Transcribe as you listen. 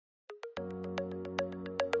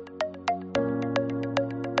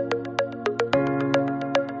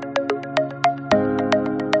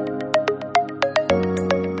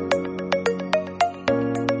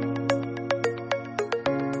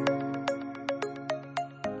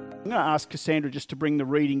I'm going to ask Cassandra just to bring the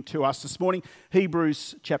reading to us this morning.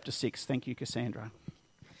 Hebrews chapter 6. Thank you, Cassandra.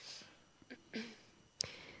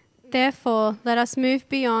 Therefore, let us move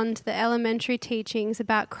beyond the elementary teachings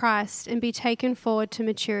about Christ and be taken forward to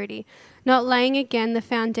maturity, not laying again the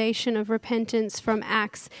foundation of repentance from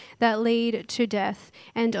acts that lead to death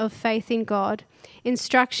and of faith in God,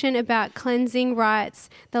 instruction about cleansing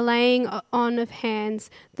rites, the laying on of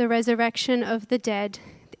hands, the resurrection of the dead,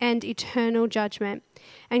 and eternal judgment.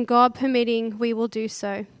 And God permitting, we will do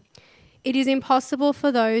so. It is impossible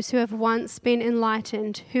for those who have once been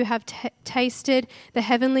enlightened, who have tasted the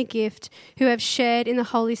heavenly gift, who have shared in the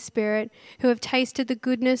Holy Spirit, who have tasted the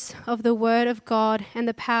goodness of the Word of God and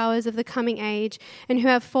the powers of the coming age, and who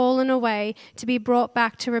have fallen away, to be brought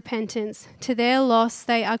back to repentance. To their loss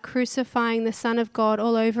they are crucifying the Son of God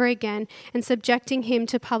all over again and subjecting him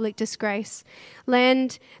to public disgrace.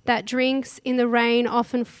 Land that drinks in the rain,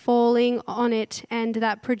 often falling on it, and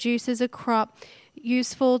that produces a crop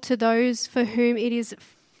useful to those for whom it is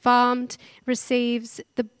farmed, receives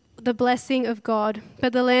the blessing of God.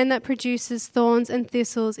 But the land that produces thorns and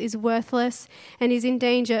thistles is worthless and is in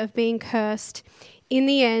danger of being cursed. In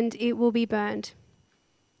the end, it will be burned.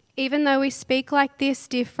 Even though we speak like this,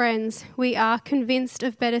 dear friends, we are convinced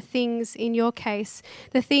of better things in your case,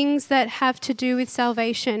 the things that have to do with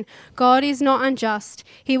salvation. God is not unjust.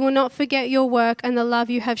 He will not forget your work and the love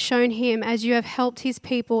you have shown him as you have helped his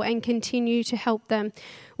people and continue to help them.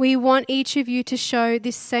 We want each of you to show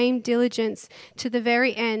this same diligence to the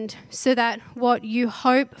very end, so that what you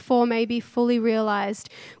hope for may be fully realized.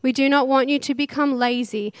 We do not want you to become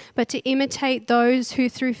lazy, but to imitate those who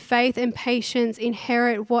through faith and patience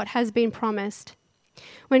inherit what has been promised.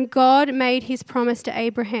 When God made his promise to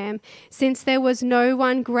Abraham, since there was no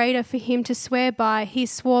one greater for him to swear by, he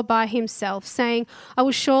swore by himself, saying, I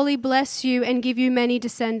will surely bless you and give you many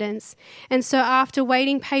descendants. And so after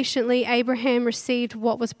waiting patiently, Abraham received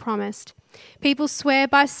what was promised. People swear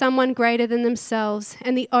by someone greater than themselves,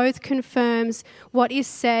 and the oath confirms what is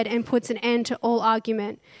said and puts an end to all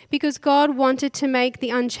argument. Because God wanted to make the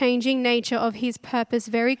unchanging nature of his purpose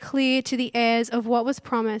very clear to the heirs of what was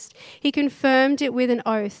promised, he confirmed it with an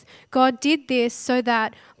oath. God did this so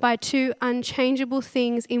that by two unchangeable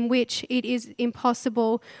things in which it is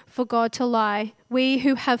impossible for God to lie, we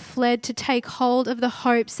who have fled to take hold of the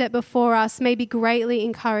hope set before us may be greatly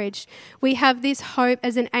encouraged. We have this hope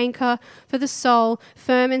as an anchor for the soul,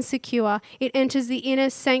 firm and secure. It enters the inner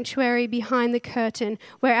sanctuary behind the curtain,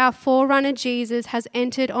 where our forerunner Jesus has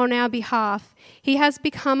entered on our behalf. He has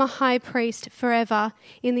become a high priest forever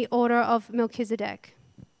in the order of Melchizedek.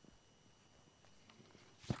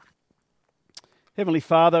 Heavenly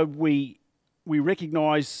Father, we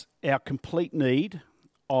recognise our complete need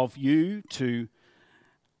of you to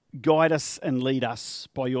guide us and lead us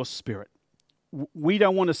by your Spirit. We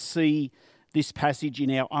don't want to see this passage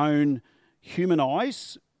in our own human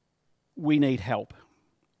eyes. We need help.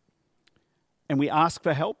 And we ask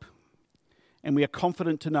for help. And we are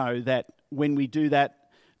confident to know that when we do that,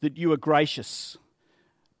 that you are gracious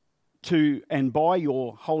to, and by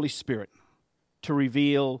your Holy Spirit, to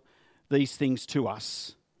reveal these things to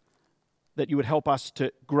us, that you would help us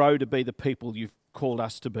to grow to be the people you've called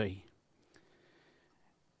us to be.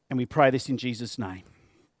 And we pray this in Jesus' name.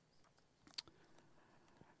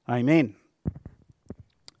 Amen.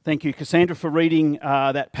 Thank you, Cassandra, for reading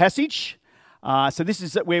that passage. So this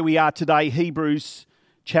is where we are today, Hebrews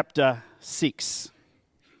chapter 6.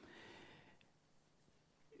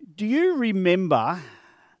 Do you remember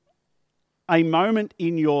a moment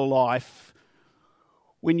in your life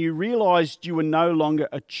when you realised you were no longer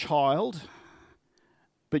a child,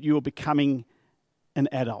 but you were becoming an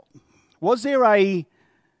adult? Was there a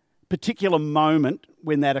particular moment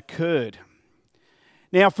when that occurred?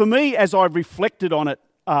 Now, for me, as I've reflected on it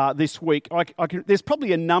this week, there's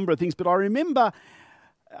probably a number of things, but I remember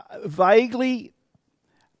vaguely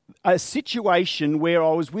a situation where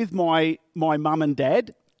I was with my mum and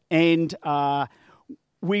dad, and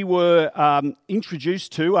we were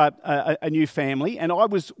introduced to a new family, and I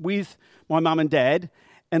was with my mum and dad,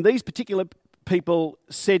 and these particular people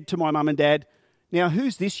said to my mum and dad, "Now,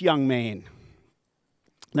 who's this young man?"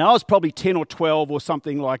 Now, I was probably 10 or 12 or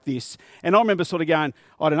something like this, and I remember sort of going,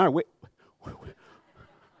 I don't know,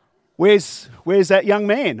 where's that young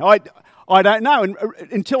man? I don't know, and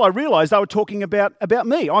until I realised they were talking about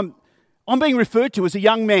me. I'm being referred to as a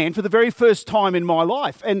young man for the very first time in my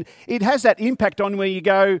life, and it has that impact on where you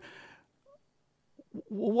go,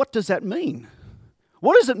 what does that mean?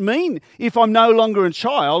 What does it mean if I'm no longer a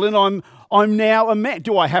child and I'm now a man.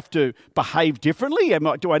 Do I have to behave differently?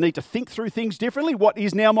 Do I need to think through things differently? What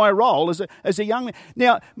is now my role as a young man?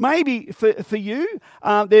 Now, maybe for you,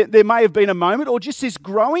 there may have been a moment or just this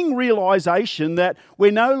growing realisation that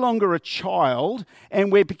we're no longer a child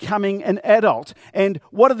and we're becoming an adult. And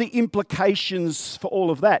what are the implications for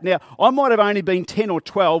all of that? Now, I might have only been 10 or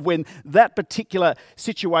 12 when that particular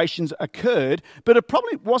situations occurred, but it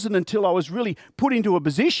probably wasn't until I was really put into a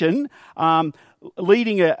position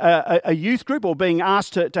leading a youth group or being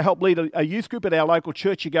asked to help lead a youth group at our local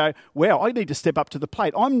church, you go, wow, I need to step up to the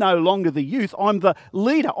plate. I'm no longer the youth, I'm the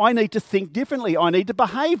leader. I need to think differently. I need to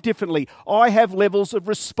behave differently. I have levels of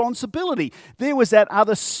responsibility. There was that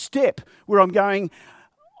other step where I'm going,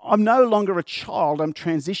 I'm no longer a child, I'm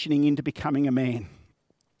transitioning into becoming a man.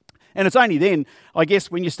 And it's only then, I guess,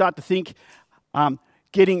 when you start to think,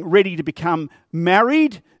 getting ready to become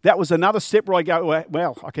married, that was another step where I go,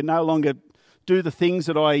 well, I can no longer do the things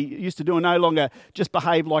that I used to do and no longer just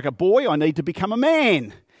behave like a boy. I need to become a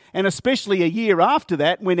man. And especially a year after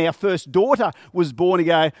that, when our first daughter was born, I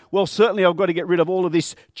go, well, certainly I've got to get rid of all of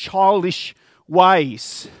this childish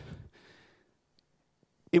ways.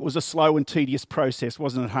 It was a slow and tedious process,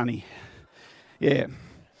 wasn't it, honey? Yeah.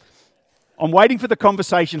 I'm waiting for the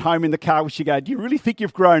conversation home in the car where she goes, do you really think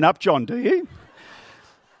you've grown up, John, do you?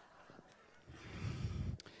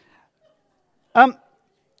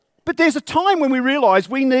 But there's a time when we realise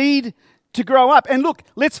we need to grow up. And look,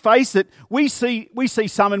 let's face it, we see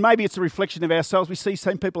some, and maybe it's a reflection of ourselves, we see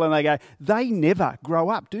some people and they go, they never grow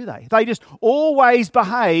up, do they? They just always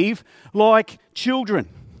behave like children.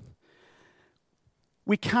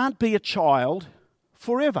 We can't be a child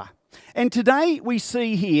forever. And today we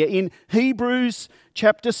see here in Hebrews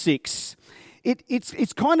chapter 6,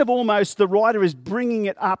 it's kind of almost the writer is bringing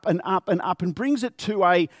it up and up and up and brings it to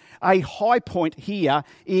a high point here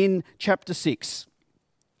in chapter 6.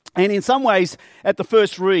 And in some ways, at the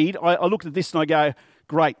first read, I looked at this and I go,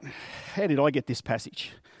 great, how did I get this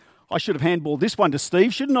passage? I should have handballed this one to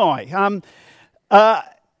Steve, shouldn't I?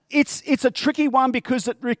 It's a tricky one because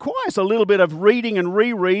it requires a little bit of reading and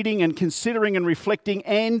rereading and considering and reflecting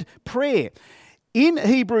and prayer. In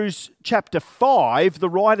Hebrews chapter 5, the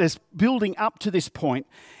writer's building up to this point,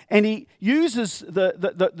 and he uses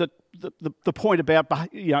the point about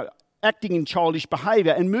acting in childish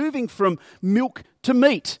behaviour and moving from milk to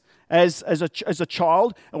meat as a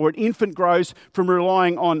child or an infant grows from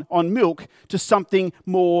relying on milk to something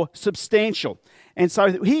more substantial. And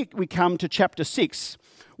so here we come to chapter 6,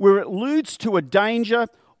 where it alludes to a danger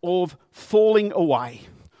of falling away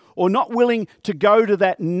or not willing to go to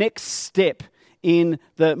that next step in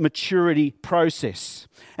the maturity process.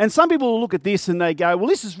 And some people will look at this and they go, well,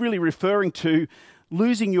 this is really referring to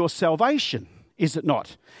losing your salvation, is it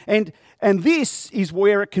not? And this is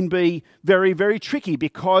where it can be very, very tricky,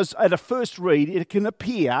 because at a first read, it can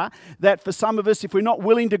appear that for some of us, if we're not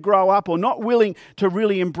willing to grow up or not willing to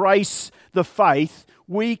really embrace the faith,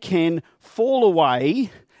 we can fall away,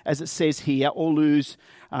 as it says here, or lose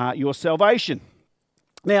your salvation.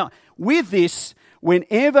 Now, with this,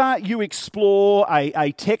 whenever you explore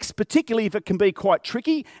a text, particularly if it can be quite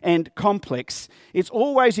tricky and complex, it's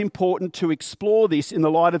always important to explore this in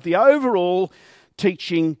the light of the overall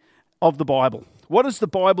teaching of the Bible. What does the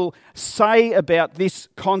Bible say about this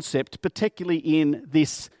concept, particularly in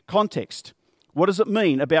this context? What does it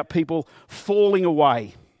mean about people falling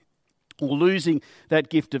away or losing that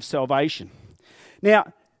gift of salvation?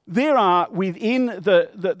 Now, there are, within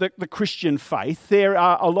the Christian faith, there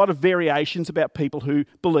are a lot of variations about people who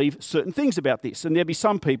believe certain things about this. And there'll be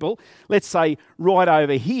some people, let's say right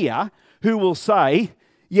over here, who will say,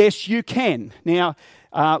 yes, you can. Now,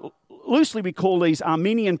 loosely we call these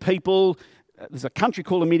Arminian people. There's a country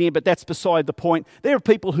called Armenia, but that's beside the point. There are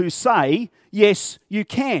people who say, yes, you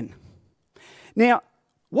can. Now,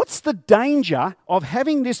 what's the danger of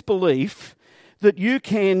having this belief that you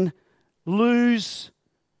can lose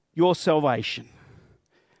your salvation?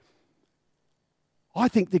 I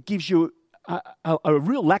think that gives you a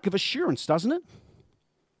real lack of assurance, doesn't it?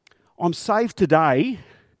 I'm saved today.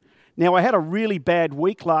 Now, I had a really bad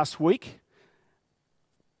week last week.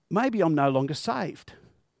 Maybe I'm no longer saved.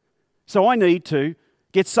 So I need to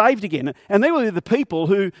get saved again. And they were the people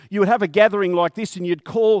who you would have a gathering like this and you'd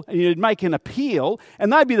call and you'd make an appeal,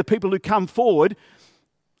 and they'd be the people who come forward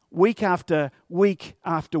week after week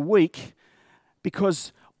after week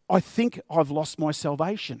because I think I've lost my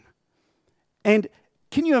salvation. And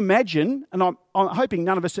can you imagine, and I'm hoping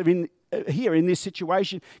none of us are here in this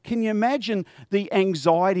situation, can you imagine the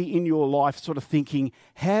anxiety in your life sort of thinking,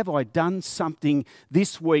 have I done something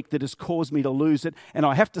this week that has caused me to lose it and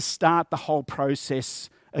I have to start the whole process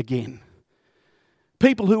again?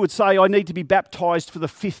 People who would say, I need to be baptized for the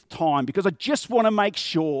 5th time because I just want to make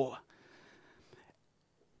sure.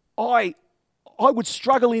 I would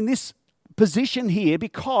struggle in this position here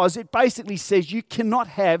because it basically says you cannot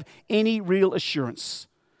have any real assurance.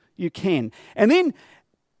 You can. And then,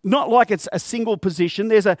 not like it's a single position,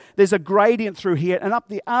 there's a gradient through here, and up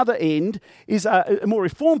the other end is a more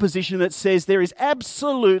reformed position that says there is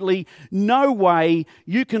absolutely no way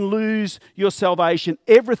you can lose your salvation.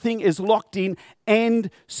 Everything is locked in and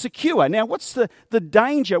secure. Now, what's the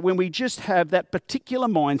danger when we just have that particular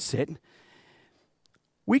mindset?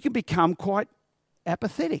 We can become quite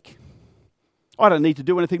apathetic. I don't need to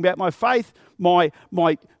do anything about my faith.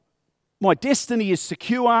 My destiny is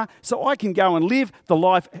secure, so I can go and live the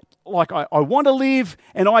life like I want to live,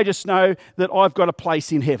 and I just know that I've got a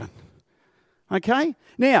place in heaven. Okay?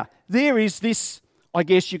 Now, there is this, I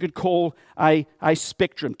guess you could call a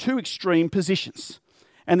spectrum, 2 extreme positions.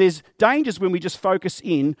 And there's dangers when we just focus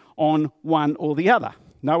in on one or the other.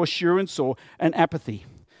 No assurance or an apathy.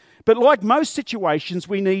 But like most situations,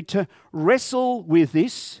 we need to wrestle with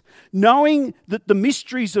this, knowing that the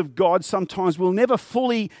mysteries of God sometimes will never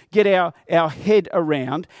fully get our head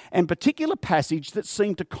around, and particular passages that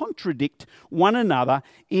seem to contradict one another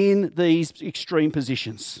in these extreme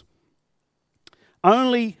positions.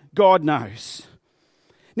 Only God knows.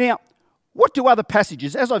 Now, what do other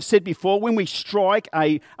passages, as I've said before, when we strike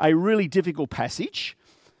a really difficult passage,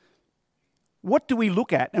 what do we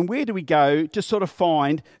look at and where do we go to sort of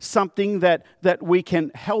find something that we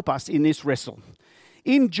can help us in this wrestle?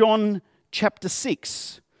 In John chapter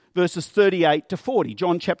 6, verses 38 to 40,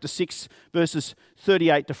 John chapter 6, verses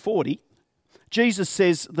 38 to 40, Jesus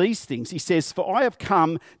says these things. He says, "For I have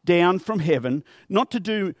come down from heaven, not to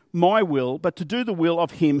do my will, but to do the will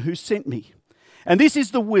of him who sent me. And this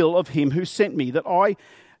is the will of him who sent me,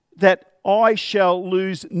 that I shall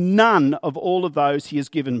lose none of all of those he has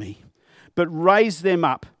given me, but raise them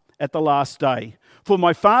up at the last day. For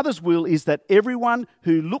my Father's will is that everyone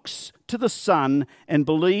who looks to the Son and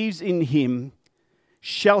believes in him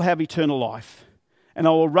shall have eternal life, and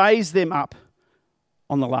I will raise them up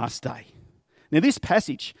on the last day." Now, this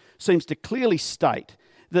passage seems to clearly state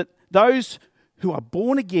that those who are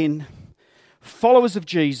born again, followers of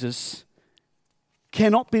Jesus,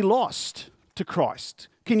 cannot be lost to Christ.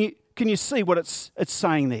 Can you see what it's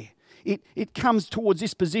saying there? It comes towards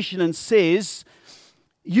this position and says,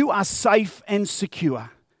 you are safe and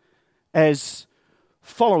secure as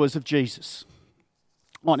followers of Jesus.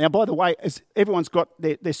 Oh, now, by the way, as everyone's got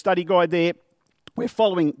their study guide there, we're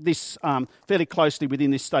following this fairly closely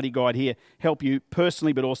within this study guide here, help you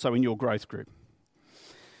personally but also in your growth group.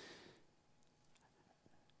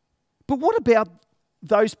 But what about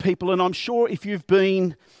those people, and I'm sure if you've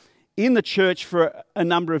been in the church for a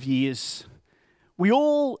number of years, we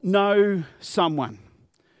all know someone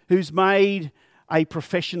who's made a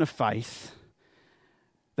profession of faith.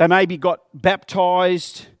 They maybe got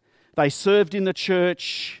baptized, they served in the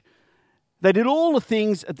church, they did all the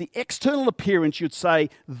things at the external appearance you'd say,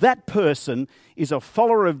 that person is a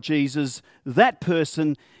follower of Jesus, that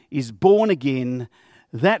person is born again,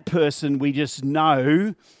 that person we just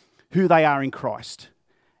know who they are in Christ.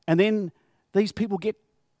 And then these people get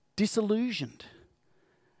disillusioned.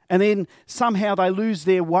 And then somehow they lose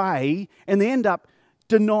their way and they end up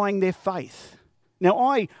denying their faith. Now,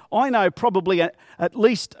 I know probably at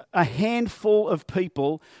least a handful of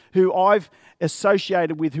people who I've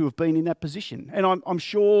associated with who have been in that position. And I'm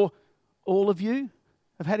sure all of you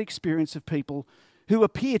have had experience of people who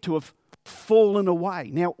appear to have fallen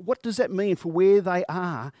away. Now, what does that mean for where they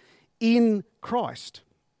are in Christ?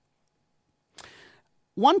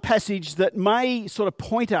 One passage that may sort of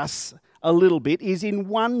point us a little bit is in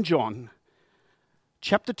 1 John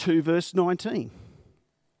chapter 2, verse 19.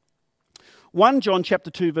 1 John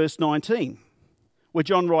chapter 2, verse 19, where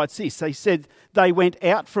John writes this. He said, "They went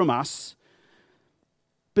out from us,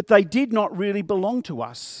 but they did not really belong to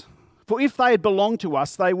us. For if they had belonged to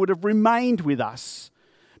us, they would have remained with us.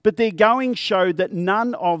 But their going showed that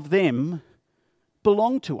none of them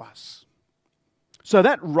belonged to us." So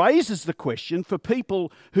that raises the question for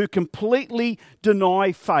people who completely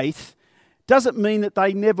deny faith, does it mean that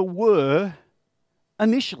they never were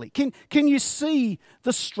initially? Can you see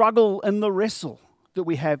the struggle and the wrestle that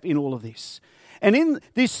we have in all of this? And in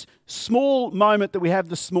this small moment that we have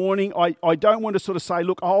this morning, I don't want to sort of say,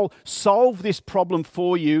 look, I'll solve this problem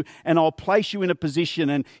for you and I'll place you in a position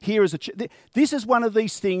and here is this is one of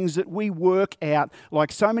these things that we work out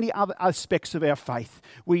like so many other aspects of our faith.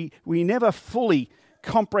 We never fully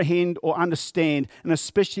comprehend or understand, and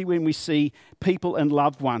especially when we see people and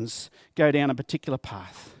loved ones go down a particular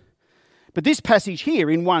path. But this passage here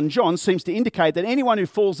in 1 John seems to indicate that anyone who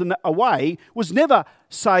falls away was never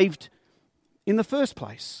saved in the first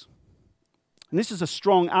place. And this is a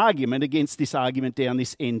strong argument against this argument down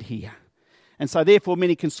this end here. And so therefore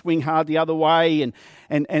many can swing hard the other way,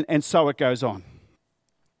 and so it goes on.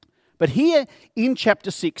 But here in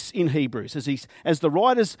chapter 6 in Hebrews, as the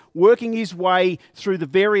writer's working his way through the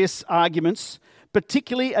various arguments,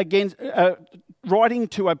 particularly against writing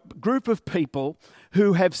to a group of people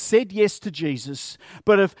who have said yes to Jesus,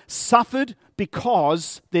 but have suffered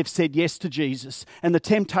because they've said yes to Jesus. And the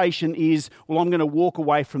temptation is, well, I'm going to walk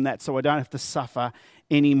away from that so I don't have to suffer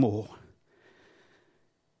anymore.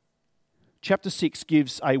 Chapter 6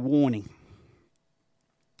 gives a warning.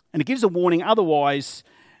 And it gives a warning, otherwise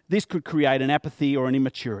this could create an apathy or an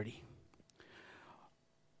immaturity.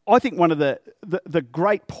 I think one of the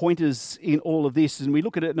great pointers in all of this, and we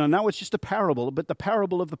look at it, and I know it's just a parable, but the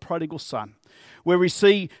parable of the prodigal son, where we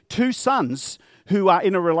see two sons who are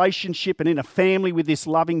in a relationship and in a family with this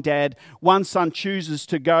loving dad. One son chooses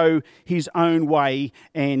to go his own way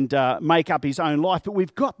and make up his own life, but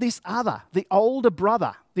we've got this other, the older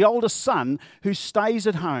brother, the older son, who stays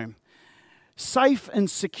at home, safe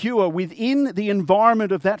and secure within the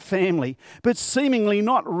environment of that family, but seemingly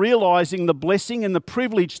not realising the blessing and the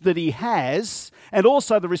privilege that he has, and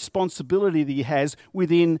also the responsibility that he has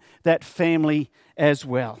within that family as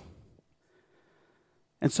well.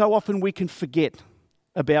 And so often we can forget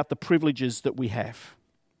about the privileges that we have.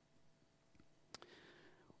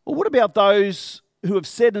 Well, what about those who have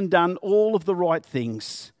said and done all of the right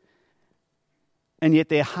things, and yet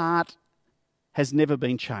their heart has never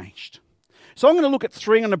been changed? So I'm going to look at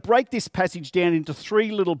three. I'm going to break this passage down into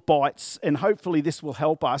three little bites, and hopefully this will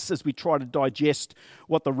help us as we try to digest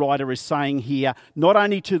what the writer is saying here, not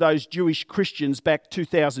only to those Jewish Christians back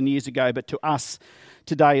 2,000 years ago, but to us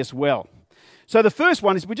today as well. So the first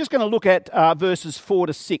one is we're just going to look at verses 4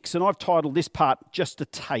 to 6, and I've titled this part, Just a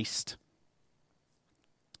Taste.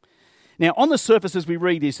 Now, on the surface as we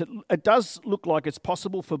read this, it does look like it's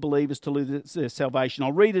possible for believers to lose their salvation.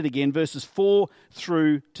 I'll read it again, verses 4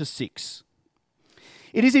 through to 6.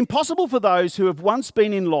 It is impossible for those who have once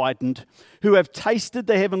been enlightened, who have tasted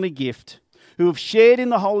the heavenly gift, who have shared in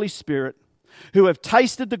the Holy Spirit, who have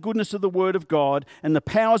tasted the goodness of the Word of God and the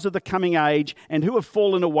powers of the coming age, and who have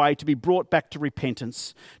fallen away, to be brought back to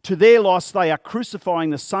repentance. To their loss, they are crucifying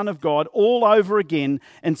the Son of God all over again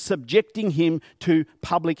and subjecting him to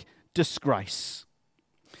public disgrace.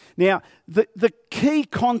 Now, the key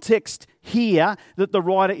context here that the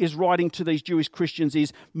writer is writing to these Jewish Christians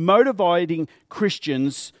is motivating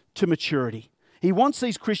Christians to maturity. He wants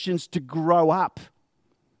these Christians to grow up.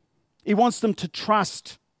 He wants them to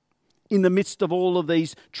trust in the midst of all of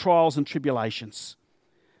these trials and tribulations.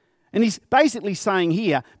 And he's basically saying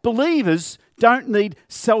here, believers don't need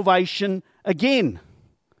salvation again.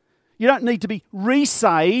 You don't need to be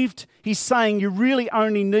resaved. He's saying you really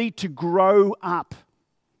only need to grow up.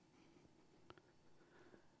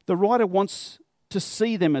 The writer wants to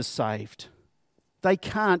see them as saved. They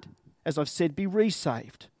can't, as I've said, be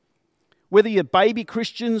resaved. Whether you're baby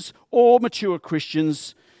Christians or mature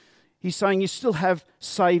Christians, he's saying you still have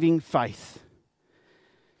saving faith.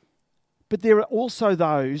 But there are also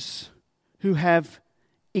those who have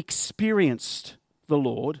experienced the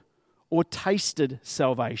Lord or tasted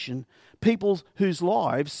salvation, people whose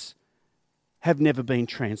lives have never been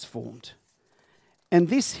transformed. And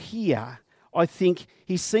this here, I think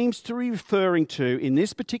he seems to be referring to, in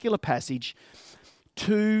this particular passage,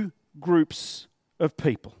 two groups of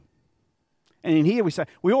people. And in here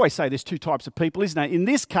we always say there's two types of people, isn't it? In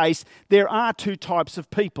this case, there are two types of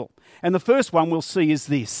people. And the first one we'll see is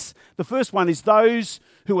this. The first one is those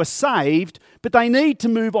who are saved, but they need to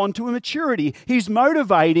move on to a maturity. He's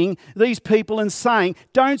motivating these people and saying,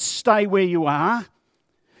 don't stay where you are.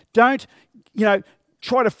 Don't,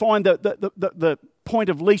 try to find the point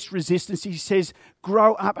of least resistance. He says,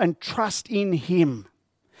 grow up and trust in him.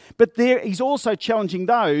 But he's also challenging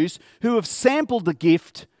those who have sampled the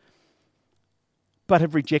gift but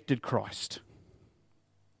have rejected Christ.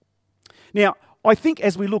 Now, I think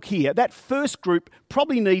as we look here, that first group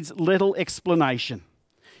probably needs little explanation.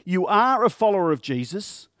 You are a follower of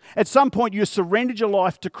Jesus. At some point, you surrendered your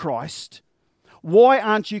life to Christ. Why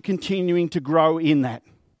aren't you continuing to grow in that?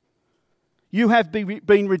 You have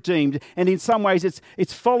been redeemed. And in some ways,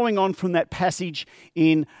 it's following on from that passage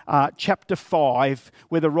in chapter 5,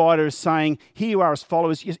 where the writer is saying, here you are as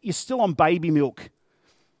followers, you're still on baby milk.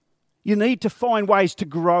 You need to find ways to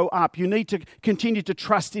grow up. You need to continue to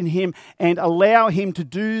trust in him and allow him to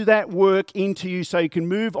do that work into you so you can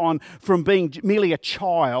move on from being merely a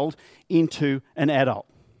child into an adult.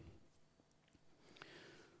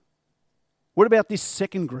 What about this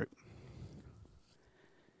second group?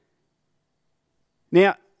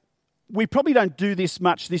 Now, we probably don't do this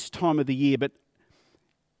much this time of the year, but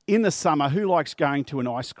in the summer, who likes going to an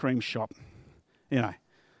ice cream shop? You know,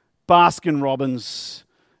 Baskin Robbins,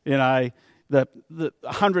 you know, the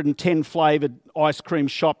 110 flavoured ice cream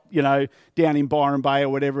shop, you know, down in Byron Bay or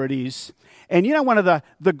whatever it is. And you know, one of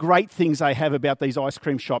the great things they have about these ice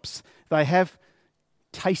cream shops, they have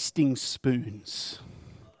tasting spoons.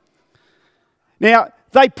 Now,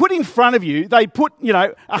 they put in front of you, they put,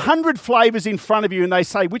 100 flavours in front of you and they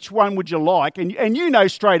say, which one would you like? And you know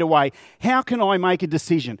straight away, how can I make a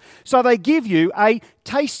decision? So they give you a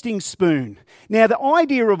tasting spoon. Now, the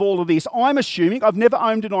idea of all of this, I'm assuming, I've never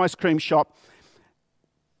owned an ice cream shop,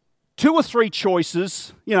 2 or 3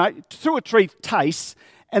 choices, 2 or 3 tastes,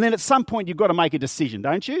 and then at some point you've got to make a decision,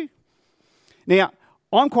 don't you? Now,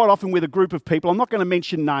 I'm quite often with a group of people, I'm not going to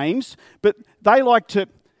mention names, but they like to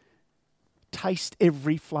taste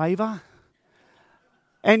every flavour.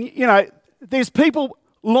 And, there's people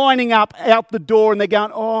lining up out the door and they're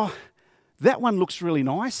going, oh, that one looks really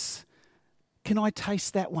nice. Can I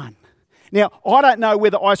taste that one? Now, I don't know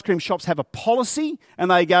whether ice cream shops have a policy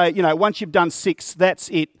and they go, once you've done 6, that's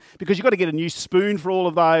it. Because you've got to get a new spoon for all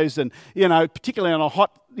of those. And, particularly on a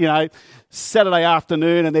hot, Saturday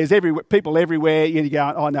afternoon and there's people everywhere, you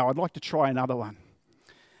go, oh, no, I'd like to try another one.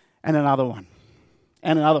 And another one.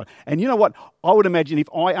 And another one. And you know what? I would imagine if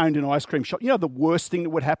I owned an ice cream shop, the worst thing that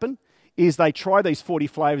would happen is they try these 40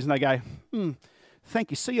 flavours and they go, thank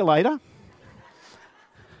you, see you later.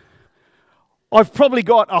 I've probably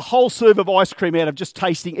got a whole serve of ice cream out of just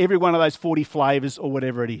tasting every one of those 40 flavours or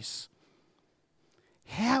whatever it is.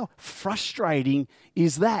 How frustrating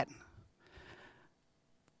is that?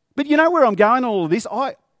 But you know where I'm going all of this?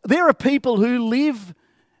 There are people who live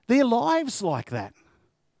their lives like that.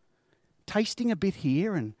 Tasting a bit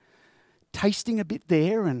here and tasting a bit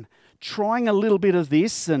there and trying a little bit of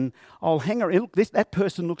this, and I'll hang around. Look, that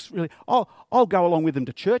person looks really... I'll go along with them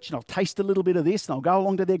to church and I'll taste a little bit of this, and I'll go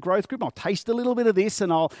along to their growth group and I'll taste a little bit of this,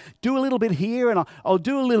 and I'll do a little bit here and I'll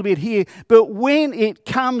do a little bit here. But when it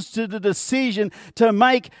comes to the decision to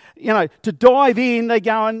make, to dive in, they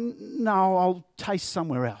go, no, I'll taste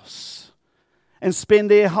somewhere else, and spend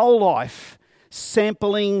their whole life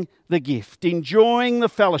sampling the gift, enjoying the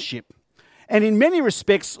fellowship, and in many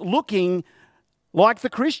respects looking like the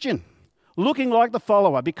Christian, looking like the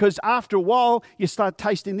follower, because after a while you start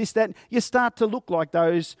tasting this, that, you start to look like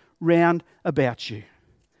those round about you,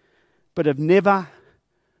 but have never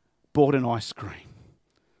bought an ice cream,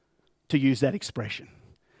 to use that expression.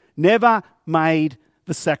 Never made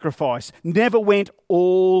the sacrifice, never went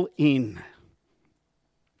all in.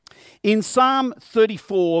 In Psalm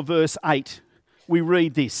 34 verse 8, we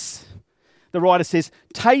read this. The writer says,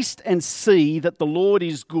 taste and see that the Lord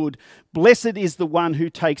is good. Blessed is the one who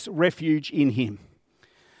takes refuge in him.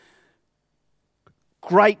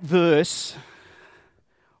 Great verse.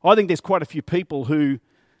 I think there's quite a few people who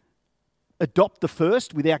adopt the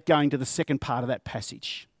first without going to the second part of that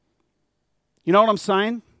passage. You know what I'm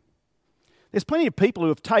saying? There's plenty of people who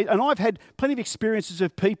have and I've had plenty of experiences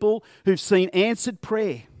of people who've seen answered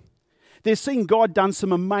prayer. They've seen God done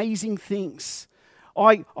some amazing things.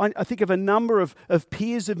 I think of a number of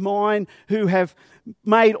peers of mine who have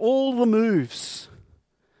made all the moves.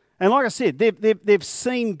 And like I said, they've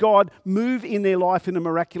seen God move in their life in a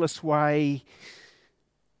miraculous way.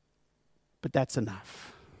 But that's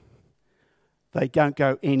enough. They don't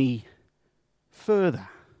go any further.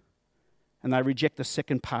 And they reject the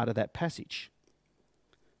second part of that passage.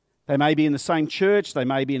 They may be in the same church, they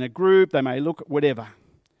may be in a group, they may look at whatever.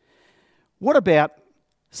 What about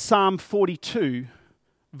Psalm 42,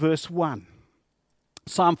 verse 1?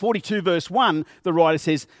 Psalm 42, verse 1, the writer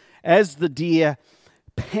says, as the deer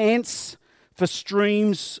pants for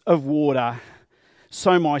streams of water,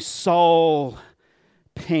 so my soul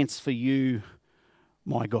pants for you,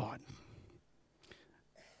 my God.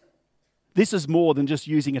 This is more than just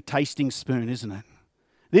using a tasting spoon, isn't it?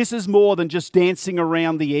 This is more than just dancing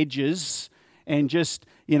around the edges and just,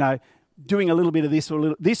 doing a little bit of this or a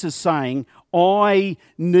little. This is saying, I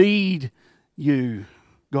need you,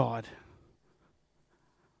 God.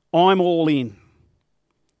 I'm all in.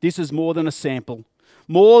 This is more than a sample,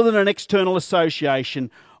 more than an external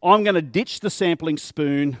association. I'm going to ditch the sampling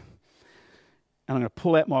spoon and I'm going to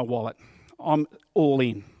pull out my wallet. I'm all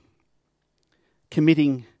in.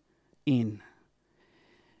 Committing in.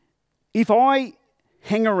 If I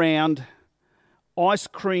hang around ice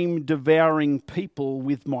cream devouring people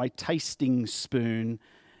with my tasting spoon,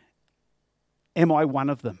 am I one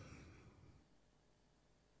of them?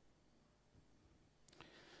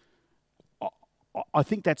 I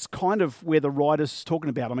think that's kind of where the writer's talking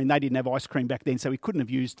about. I mean, they didn't have ice cream back then, so he couldn't have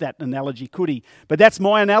used that analogy, could he? But that's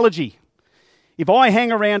my analogy. If I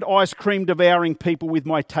hang around ice cream devouring people with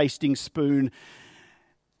my tasting spoon,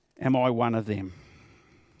 am I one of them?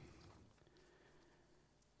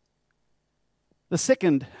 The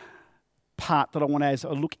second part that I want to have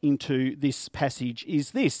a look into this passage is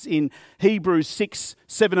this, in Hebrews 6,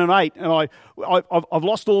 7 and 8. And I've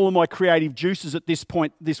lost all of my creative juices at this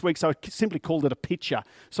point this week, so I simply called it a picture.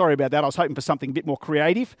 Sorry about that. I was hoping for something a bit more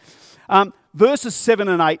creative. Verses 7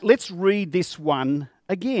 and 8, let's read this one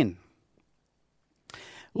again.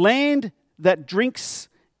 Land that drinks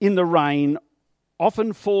in the rain,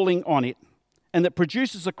 often falling on it, and that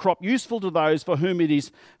produces a crop useful to those for whom it is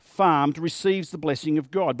farmed, receives the blessing of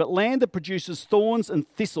God. But land that produces thorns and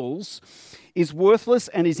thistles is worthless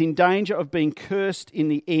and is in danger of being cursed. In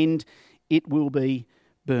the end, it will be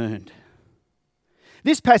burned.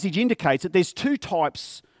 This passage indicates that there's two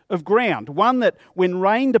types of ground. One that, when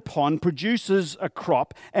rained upon, produces a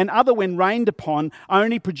crop, and other, when rained upon,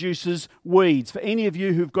 only produces weeds. For any of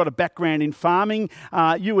you who've got a background in farming,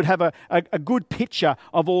 you would have a good picture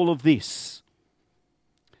of all of this.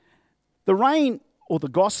 The rain, or the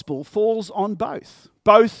gospel, falls on both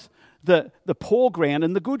the poor ground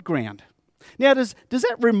and the good ground. Now, does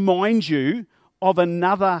that remind you of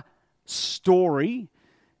another story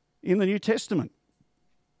in the New Testament?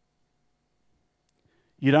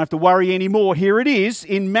 You don't have to worry anymore. Here it is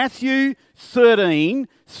in Matthew 13,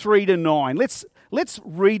 3-9. Let's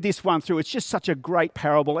read this one through. It's just such a great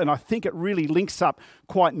parable, and I think it really links up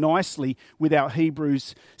quite nicely with our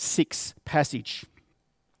Hebrews 6 passage.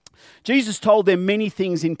 Jesus told them many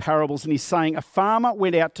things in parables, and he's saying, a farmer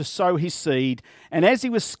went out to sow his seed, and as he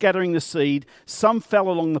was scattering the seed, some fell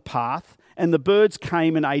along the path, and the birds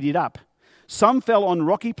came and ate it up. Some fell on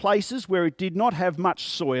rocky places where it did not have much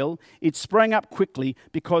soil. It sprang up quickly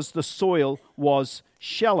because the soil was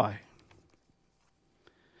shallow.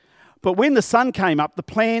 But when the sun came up, the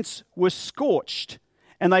plants were scorched,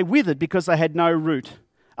 and they withered because they had no root.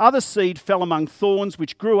 Other seed fell among thorns,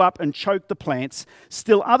 which grew up and choked the plants.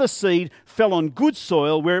 Still other seed fell on good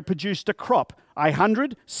soil, where it produced a crop,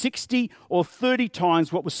 100, 60, or 30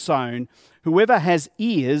 times what was sown. Whoever has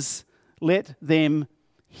ears, let them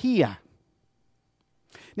hear.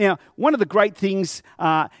 Now, one of the great things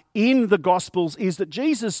in the Gospels is that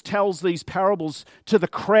Jesus tells these parables to the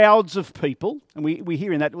crowds of people, and we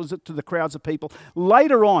hear in that, it was to the crowds of people.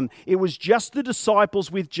 Later on, it was just the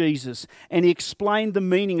disciples with Jesus, and he explained the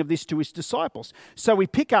meaning of this to his disciples. So we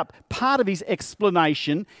pick up part of his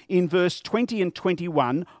explanation in verse 20 and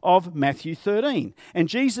 21 of Matthew 13. And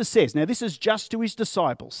Jesus says, now this is just to his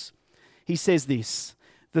disciples, he says this,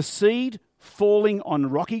 the seed falling on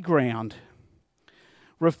rocky ground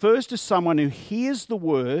refers to someone who hears the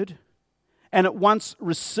word and at once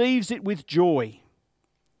receives it with joy.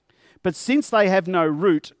 But since they have no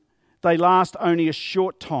root, they last only a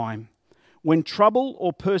short time. When trouble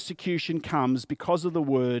or persecution comes because of the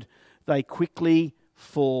word, they quickly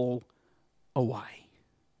fall away.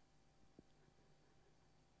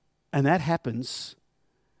 And that happens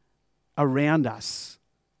around us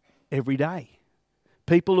every day.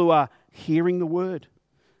 People who are hearing the word.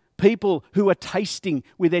 People who are tasting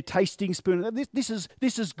with their tasting spoon. This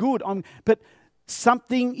is good. But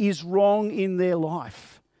something is wrong in their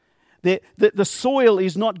life. The soil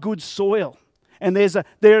is not good soil. And there's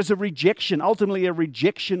a rejection, ultimately a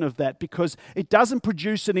rejection of that, because it doesn't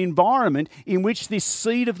produce an environment in which this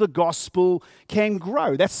seed of the gospel can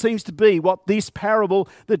grow. That seems to be what this parable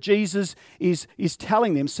that Jesus is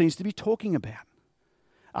telling them seems to be talking about.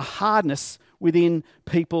 A hardness within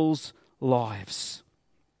people's lives.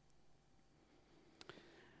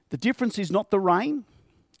 The difference is not the rain.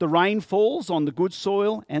 The rain falls on the good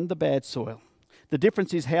soil and the bad soil. The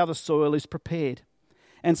difference is how the soil is prepared.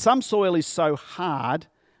 And some soil is so hard,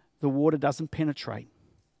 the water doesn't penetrate.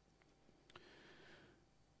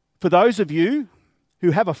 For those of you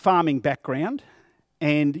who have a farming background,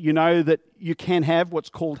 and you know that you can have what's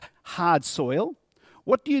called hard soil,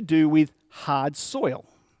 what do you do with hard soil?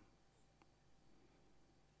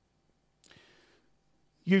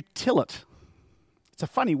 You till it. It's a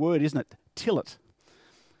funny word, isn't it? Till it.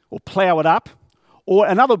 Or plough it up. Or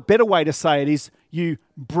another better way to say it is you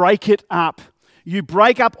break it up. You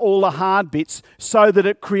break up all the hard bits so that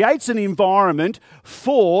it creates an environment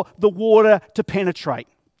for the water to penetrate.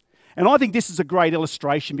 And I think this is a great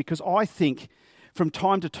illustration because I think from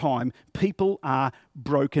time to time people are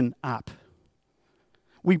broken up.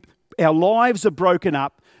 Our lives are broken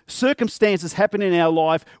up circumstances happen in our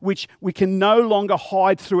life which we can no longer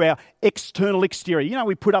hide through our external exterior. You know,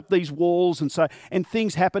 we put up these walls and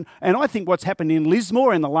things happen. And I think what's happened in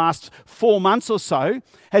Lismore in the last 4 months or so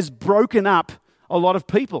has broken up a lot of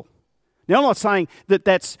people. Now, I'm not saying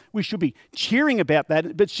that we should be cheering about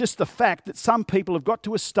that, but it's just the fact that some people have got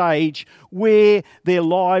to a stage where their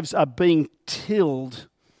lives are being tilled.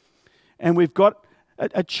 And we've got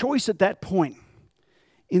a choice at that point.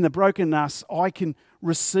 In the brokenness, I can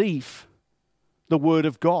receive the word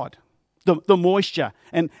of God, the moisture.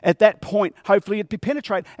 And at that point, hopefully it'd be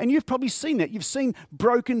penetrate. And you've probably seen that. You've seen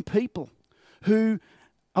broken people who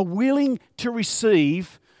are willing to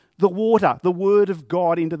receive the water, the word of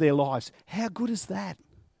God into their lives. How good is that?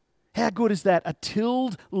 How good is that? A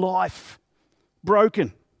tilled life,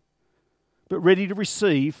 broken, but ready to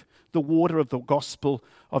receive the water of the gospel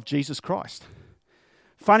of Jesus Christ.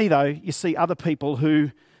 Funny though, you see other people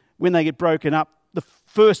who, when they get broken up, the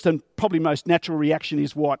first and probably most natural reaction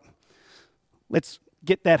is what? Let's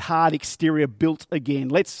get that hard exterior built again.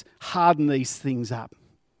 Let's harden these things up.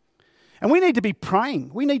 And we need to be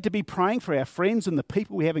praying. We need to be praying for our friends and the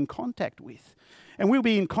people we have in contact with. And we'll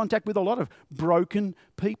be in contact with a lot of broken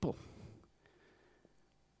people.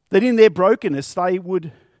 That in their brokenness, they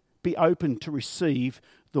would be open to receive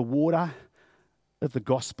the water of the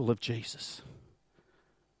gospel of Jesus.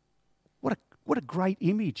 What a great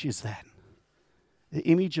image is that? The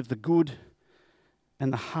image of the good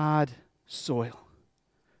and the hard soil.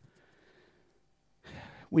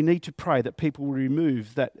 We need to pray that people will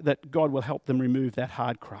remove that God will help them remove that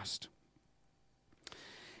hard crust.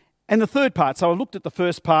 And the third part, so I looked at the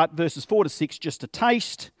first part, verses 4 to 6, just a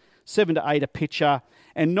taste, 7 to 8, a picture,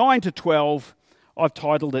 and 9 to 12, I've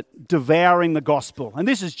titled it Devouring the Gospel. And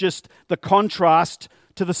this is just the contrast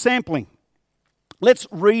to the sampling. Let's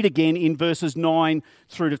read again in verses 9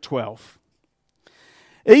 through to 12.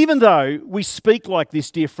 Even though we speak like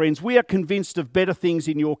this, dear friends, we are convinced of better things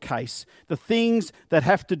in your case, the things that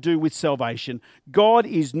have to do with salvation. God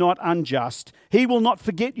is not unjust. He will not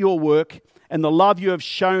forget your work and the love you have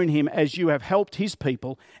shown him as you have helped his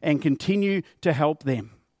people and continue to help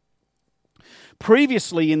them.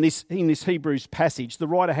 Previously in this Hebrews passage, the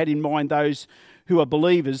writer had in mind those who are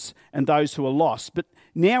believers and those who are lost, but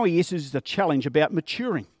now he issues a challenge about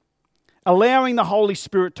maturing. Allowing the Holy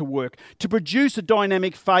Spirit to work, to produce a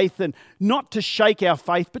dynamic faith and not to shake our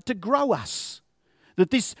faith, but to grow us.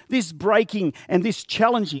 That this breaking and this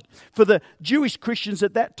challenging, for the Jewish Christians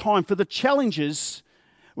at that time, for the challenges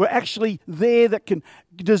were actually there that can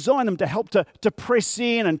design them to help to press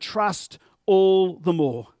in and trust all the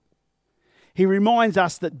more. He reminds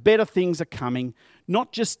us that better things are coming,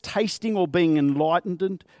 not just tasting or being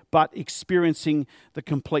enlightened, but experiencing the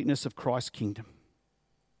completeness of Christ's kingdom.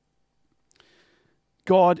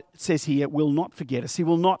 God, it says here, will not forget us. He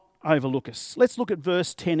will not overlook us. Let's look at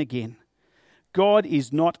verse 10 again. God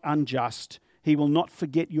is not unjust. He will not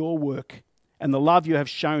forget your work and the love you have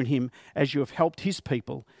shown him as you have helped his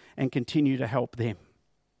people and continue to help them.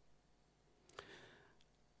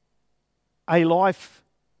 A life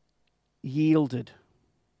yielded,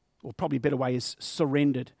 or probably a better way is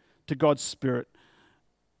surrendered to God's Spirit,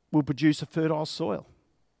 will produce a fertile soil.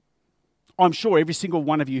 I'm sure every single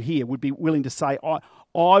one of you here would be willing to say,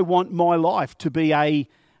 I want my life to be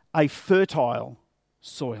a fertile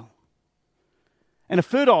soil. And a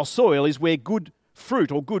fertile soil is where good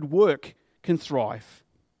fruit or good work can thrive.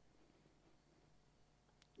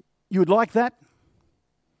 You would like that?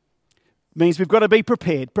 Means we've got to be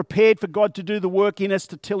prepared for God to do the work in us,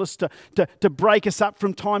 to till us, to break us up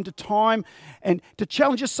from time to time, and to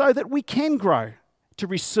challenge us so that we can grow, to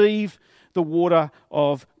receive the water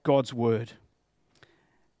of God's word.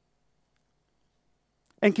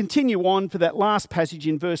 And continue on for that last passage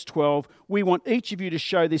in verse 12. We want each of you to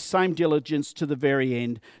show this same diligence to the very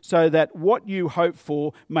end, so that what you hope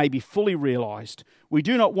for may be fully realised. We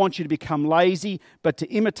do not want you to become lazy, but to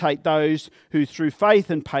imitate those who through faith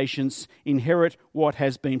and patience inherit what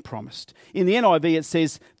has been promised. In the NIV it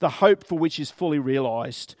says, the hope for which is fully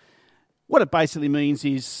realised. What it basically means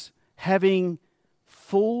is having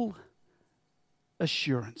full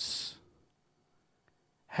assurance.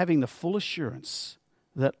 Having the full assurance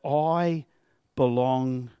that I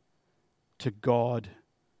belong to God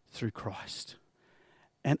through Christ.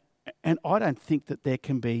 And I don't think that there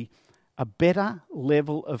can be a better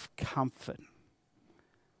level of comfort.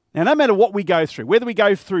 Now, no matter what we go through, whether we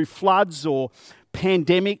go through floods or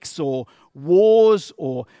pandemics or wars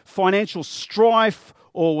or financial strife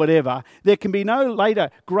or whatever, there can be no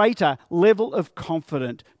greater level of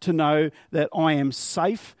confidence to know that I am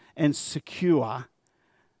safe and secure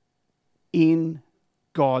in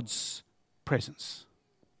God's presence.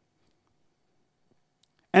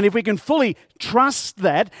 And if we can fully trust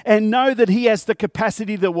that and know that He has the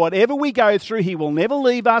capacity that whatever we go through, He will never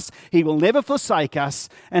leave us, He will never forsake us,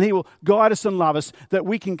 and He will guide us and love us, that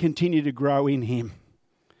we can continue to grow in Him.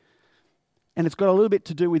 And it's got a little bit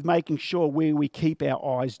to do with making sure where we keep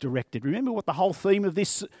our eyes directed. Remember what the whole theme of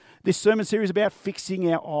this sermon series is about?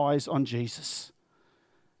 Fixing our eyes on Jesus.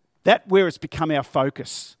 That's where it's become our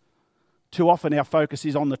focus. Too often our focus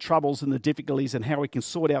is on the troubles and the difficulties and how we can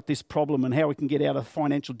sort out this problem and how we can get out of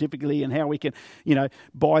financial difficulty and how we can,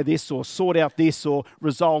 buy this or sort out this or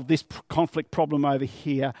resolve this conflict problem over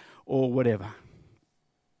here or whatever.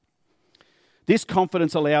 This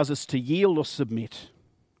confidence allows us to yield or submit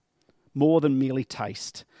more than merely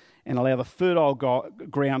taste and allow the fertile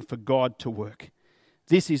ground for God to work.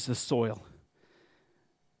 This is the soil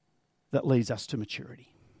that leads us to maturity.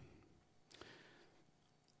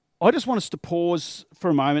 I just want us to pause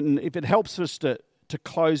for a moment, and if it helps us to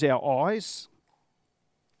close our eyes,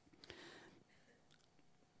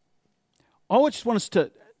 I just want us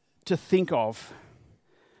to think of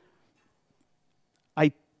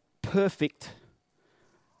a perfect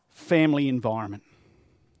family environment.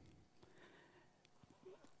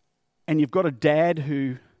 And you've got a dad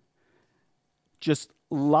who just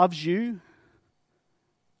loves you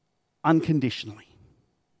unconditionally.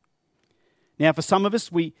 Now, for some of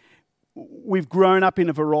us, we've grown up in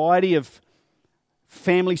a variety of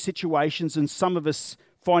family situations, and some of us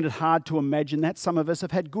find it hard to imagine that. Some of us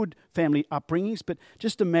have had good family upbringings, but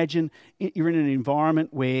just imagine you're in an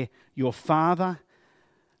environment where your father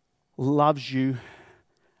loves you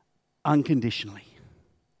unconditionally.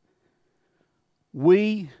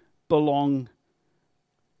 We belong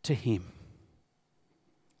to Him.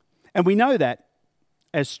 And we know that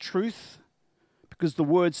as truth because the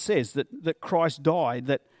Word says that Christ died,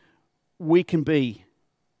 that we can be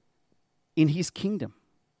in His kingdom,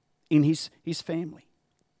 in His family.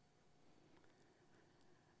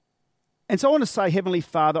 And so I want to say, Heavenly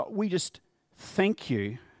Father, we just thank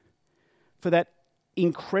You for that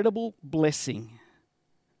incredible blessing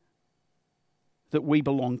that we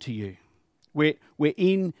belong to You. We're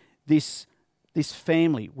in this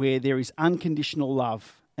family where there is unconditional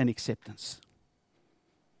love and acceptance.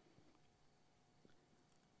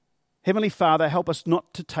 Heavenly Father, help us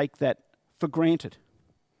not to take that for granted.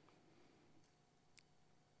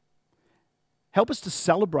 Help us to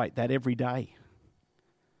celebrate that every day.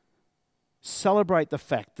 Celebrate the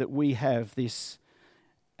fact that we have this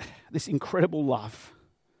incredible love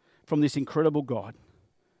from this incredible God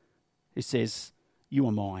who says, You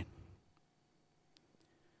are mine.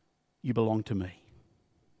 You belong to me.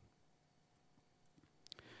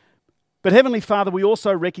 But Heavenly Father, we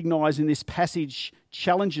also recognise in this passage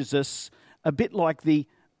challenges us a bit like the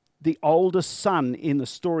older son in the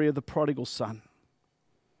story of the prodigal son.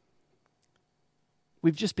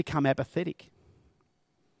 We've just become apathetic.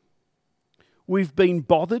 We've been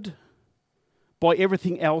bothered by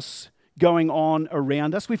everything else going on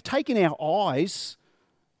around us. We've taken our eyes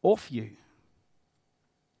off You.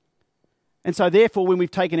 And so therefore, when we've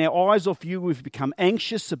taken our eyes off You, we've become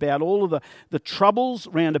anxious about all of the troubles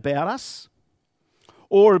round about us.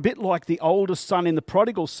 Or a bit like the older son in the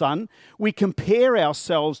prodigal son, we compare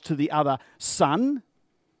ourselves to the other son.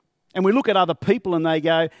 And we look at other people and they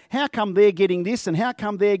go, how come they're getting this and how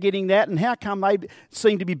come they're getting that and how come they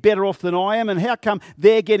seem to be better off than I am and how come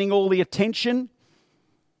they're getting all the attention?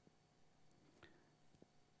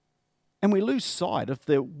 And we lose sight of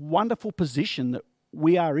the wonderful position that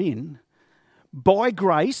we are in by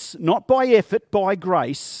grace, not by effort, by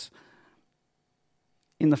grace,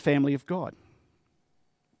 in the family of God.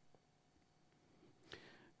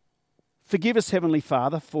 Forgive us, Heavenly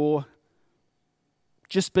Father, for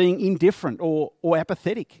just being indifferent or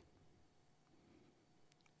apathetic.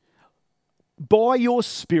 By Your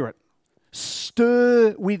Spirit,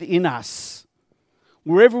 stir within us,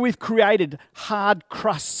 wherever we've created hard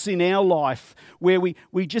crusts in our life, where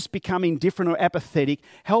we just become indifferent or apathetic,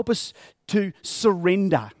 help us to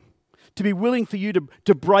surrender, to be willing for You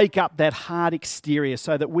to break up that hard exterior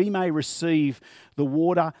so that we may receive the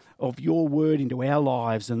water of Your Word into our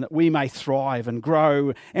lives and that we may thrive and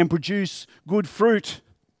grow and produce good fruit.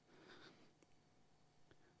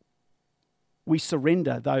 We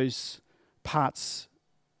surrender those parts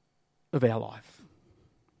of our life.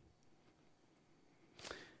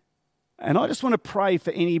 And I just want to pray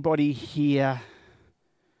for anybody here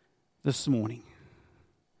this morning.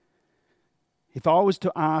 If I was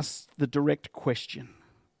to ask the direct question,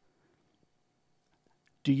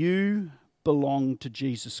 do you belong to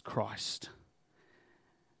Jesus Christ?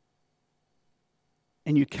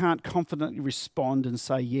 And you can't confidently respond and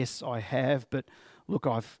say, yes, I have, but look,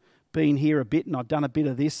 I've been here a bit and I've done a bit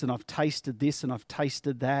of this and I've tasted this and I've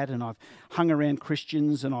tasted that and I've hung around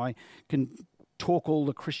Christians and I can talk all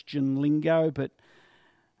the Christian lingo, but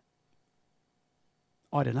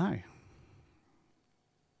I don't know.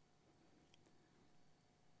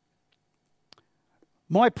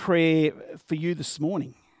 My prayer for you this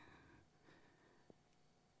morning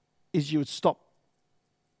is you would stop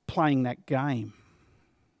playing that game.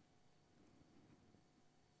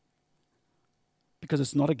 Because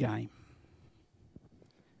it's not a game.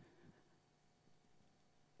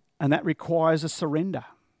 And that requires a surrender.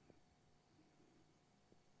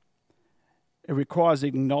 It requires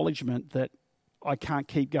acknowledgement that I can't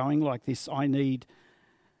keep going like this. I need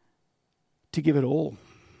to give it all.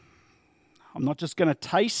 I'm not just going to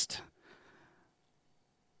taste.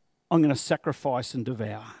 I'm going to sacrifice and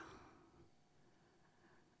devour.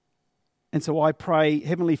 And so I pray,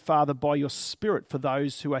 Heavenly Father, by your Spirit for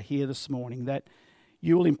those who are here this morning, that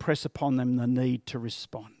you will impress upon them the need to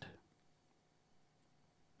respond.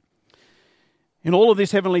 In all of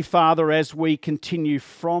this, Heavenly Father, as we continue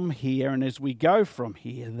from here and as we go from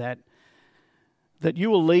here, that you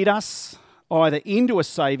will lead us either into a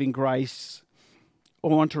saving grace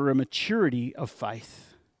or onto a maturity of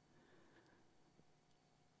faith.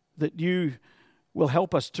 That you will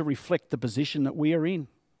help us to reflect the position that we are in.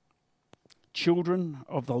 Children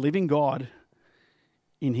of the living God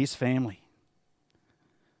in his family.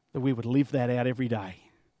 That we would live that out every day,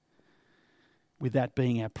 with that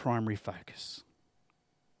being our primary focus.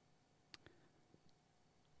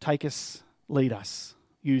 Take us, lead us,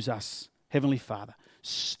 use us, Heavenly Father.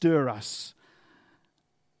 Stir us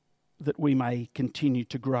that we may continue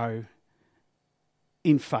to grow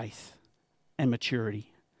in faith and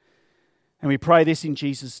maturity. And we pray this in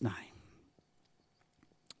Jesus' name.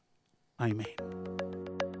 Amen.